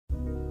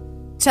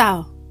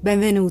Ciao,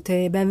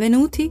 benvenute e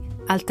benvenuti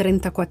al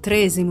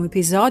 34esimo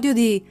episodio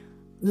di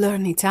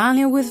Learn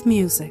Italian with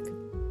Music.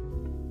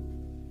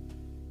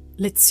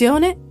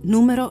 Lezione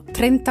numero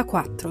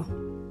 34.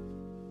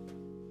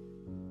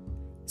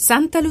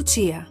 Santa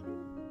Lucia,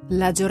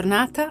 la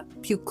giornata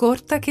più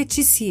corta che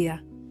ci sia.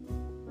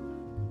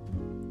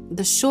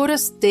 The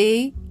shortest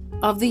day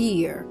of the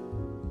year.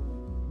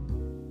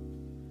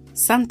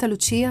 Santa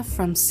Lucia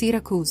from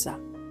Siracusa,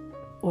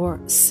 or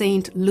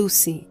Saint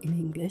Lucy in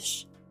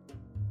English,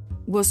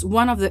 was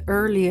one of the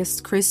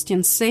earliest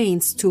Christian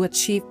saints to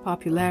achieve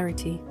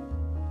popularity.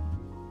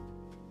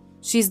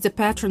 She's the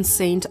patron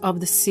saint of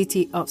the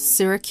city of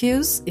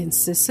Syracuse in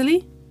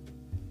Sicily,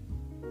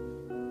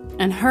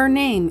 and her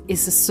name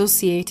is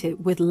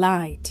associated with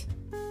light,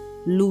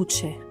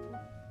 luce.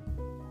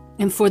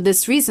 And for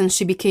this reason,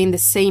 she became the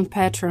saint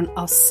patron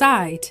of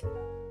sight.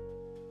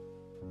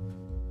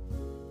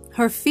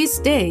 Her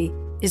feast day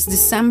is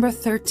December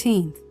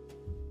 13th,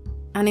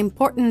 an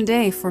important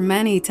day for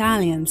many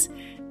Italians,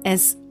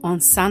 as on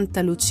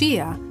Santa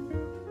Lucia,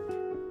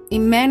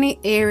 in many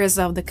areas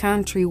of the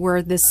country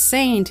where the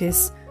saint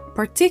is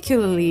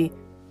particularly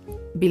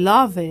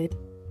beloved,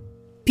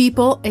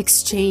 people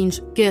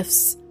exchange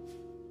gifts,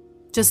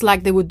 just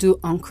like they would do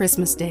on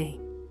Christmas Day.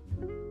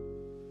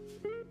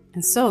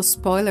 And so,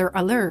 spoiler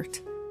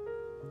alert,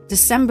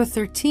 December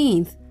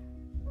 13th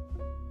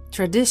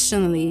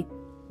traditionally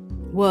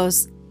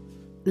was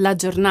la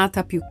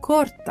giornata più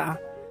corta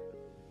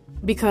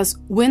because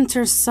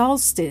winter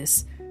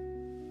solstice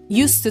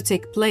used to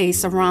take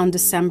place around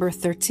December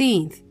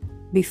 13th,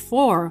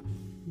 before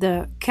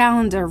the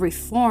calendar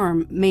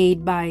reform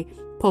made by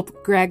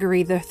Pope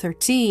Gregory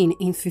XIII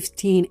in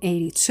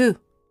 1582.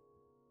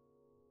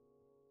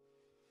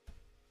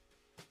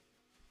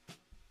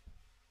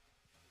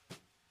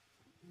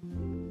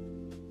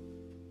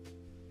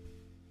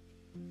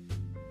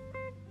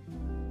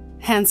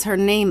 Hence, her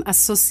name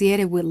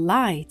associated with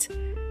light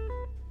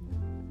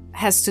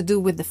has to do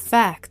with the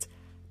fact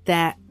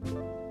that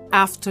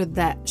after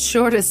that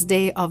shortest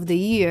day of the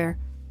year,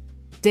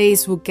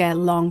 days will get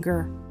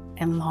longer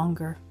and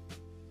longer.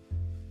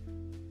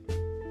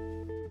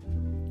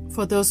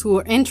 For those who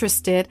are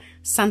interested,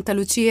 Santa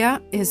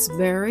Lucia is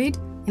buried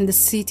in the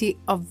city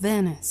of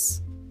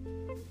Venice.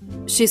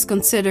 She's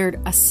considered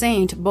a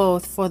saint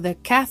both for the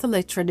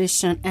Catholic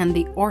tradition and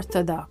the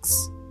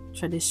Orthodox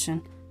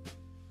tradition.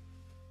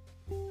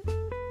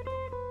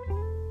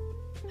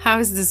 How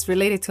is this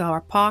related to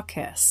our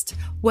podcast?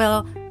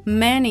 Well,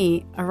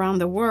 many around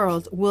the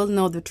world will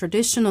know the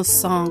traditional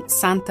song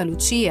Santa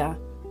Lucia,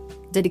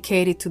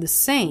 dedicated to the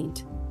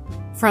saint,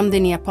 from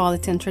the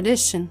Neapolitan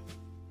tradition.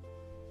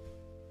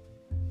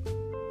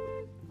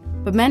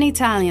 But many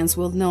Italians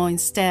will know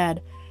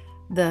instead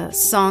the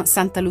song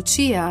Santa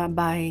Lucia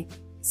by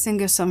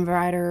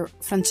singer-songwriter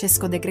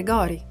Francesco De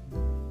Gregori.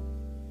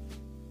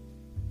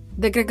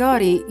 De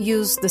Gregori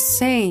used the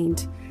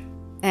saint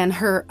and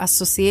her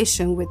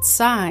association with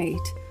sight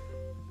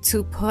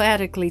to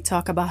poetically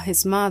talk about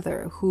his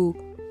mother, who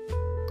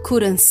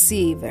couldn't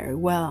see very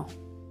well.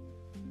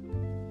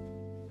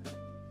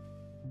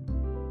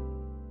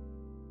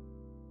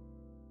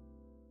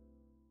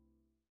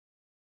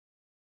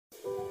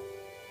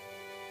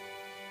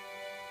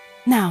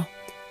 Now,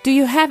 do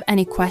you have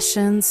any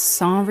questions,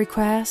 song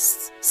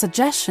requests,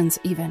 suggestions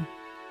even?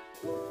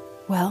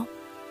 Well,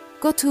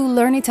 go to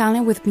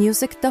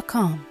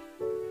learnitalianwithmusic.com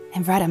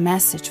and write a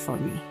message for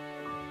me.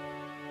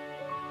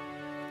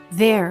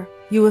 There,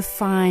 you will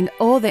find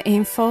all the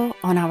info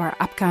on our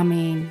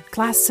upcoming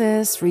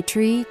classes,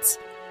 retreats,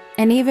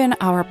 and even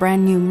our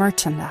brand new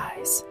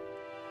merchandise.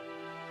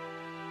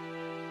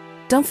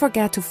 Don't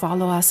forget to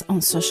follow us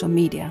on social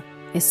media,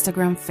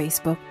 Instagram,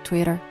 Facebook,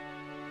 Twitter.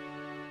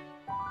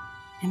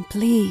 And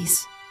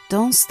please,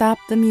 don't stop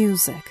the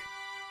music.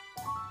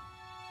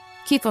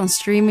 Keep on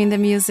streaming the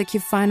music you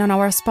find on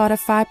our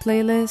Spotify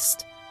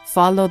playlist.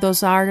 Follow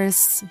those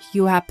artists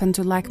you happen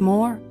to like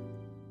more,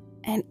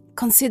 and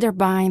consider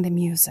buying the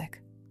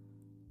music.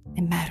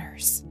 It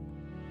matters.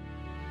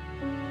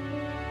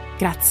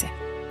 Grazie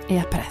e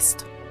a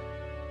presto.